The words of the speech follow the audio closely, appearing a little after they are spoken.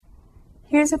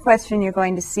Here's a question you're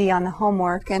going to see on the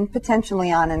homework and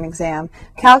potentially on an exam.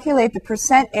 Calculate the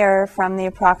percent error from the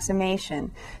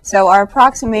approximation. So our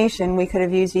approximation, we could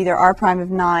have used either r prime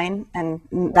of 9, and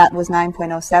that was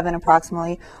 9.07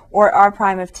 approximately, or r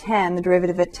prime of 10, the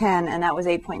derivative at 10, and that was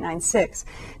 8.96.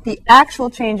 The actual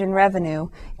change in revenue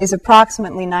is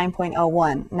approximately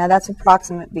 9.01. Now that's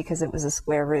approximate because it was a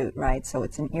square root, right? So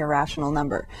it's an irrational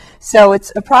number. So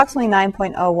it's approximately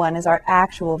 9.01 is our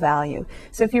actual value.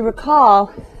 So if you recall,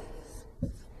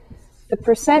 the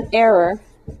percent error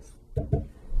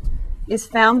is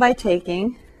found by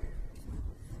taking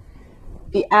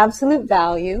the absolute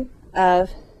value of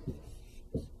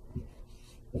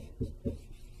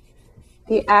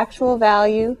the actual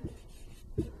value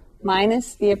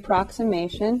minus the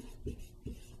approximation,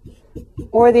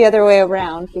 or the other way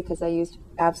around because I used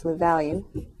absolute value,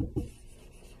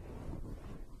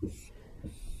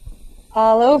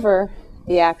 all over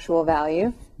the actual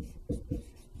value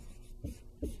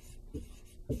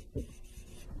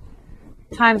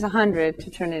times 100 to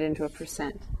turn it into a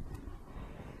percent.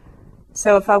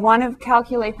 So if I want to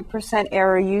calculate the percent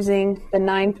error using the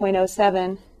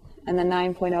 9.07 and the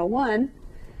 9.01,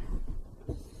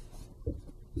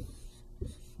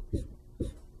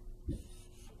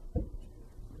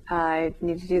 I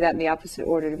need to do that in the opposite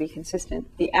order to be consistent.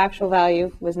 The actual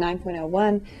value was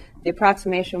 9.01. The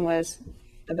approximation was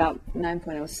about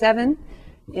 9.07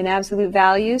 in absolute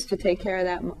values to take care of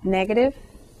that negative.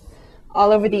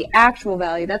 All over the actual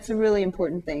value, that's a really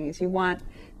important thing, is you want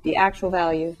the actual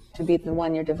value to be the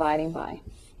one you're dividing by.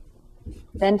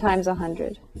 Then times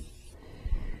 100.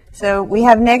 So we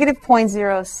have negative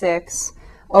 0.06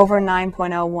 over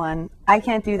 9.01. I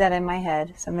can't do that in my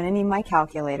head, so I'm going to need my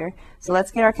calculator. So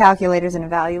let's get our calculators and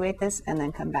evaluate this and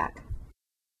then come back.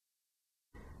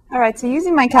 All right, so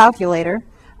using my calculator,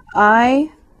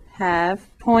 I have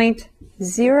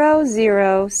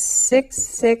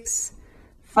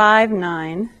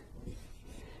 0.006659.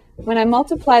 When I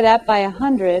multiply that by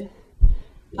 100,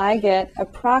 I get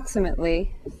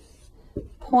approximately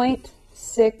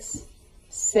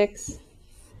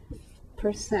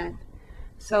 0.66%.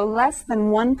 So less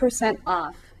than 1%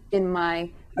 off in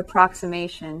my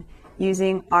approximation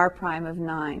using r prime of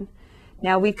 9.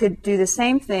 Now we could do the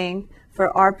same thing for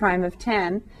r prime of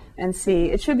 10 and see.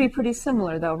 It should be pretty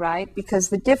similar though, right? Because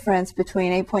the difference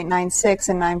between 8.96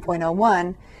 and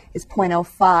 9.01 is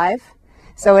 0.05.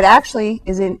 So it actually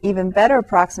is an even better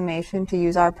approximation to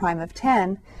use r prime of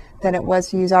 10 than it was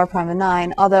to use r prime of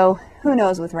 9, although who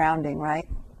knows with rounding, right?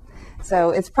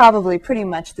 So it's probably pretty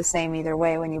much the same either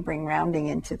way when you bring rounding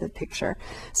into the picture.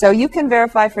 So you can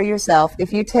verify for yourself.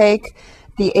 If you take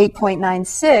the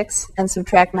 8.96 and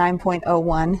subtract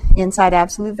 9.01 inside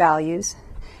absolute values,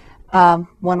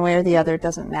 one way or the other,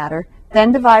 doesn't matter,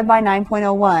 then divide by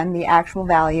 9.01, the actual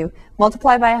value,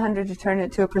 multiply by 100 to turn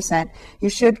it to a percent, you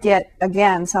should get,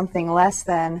 again, something less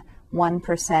than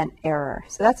 1% error.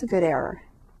 So that's a good error.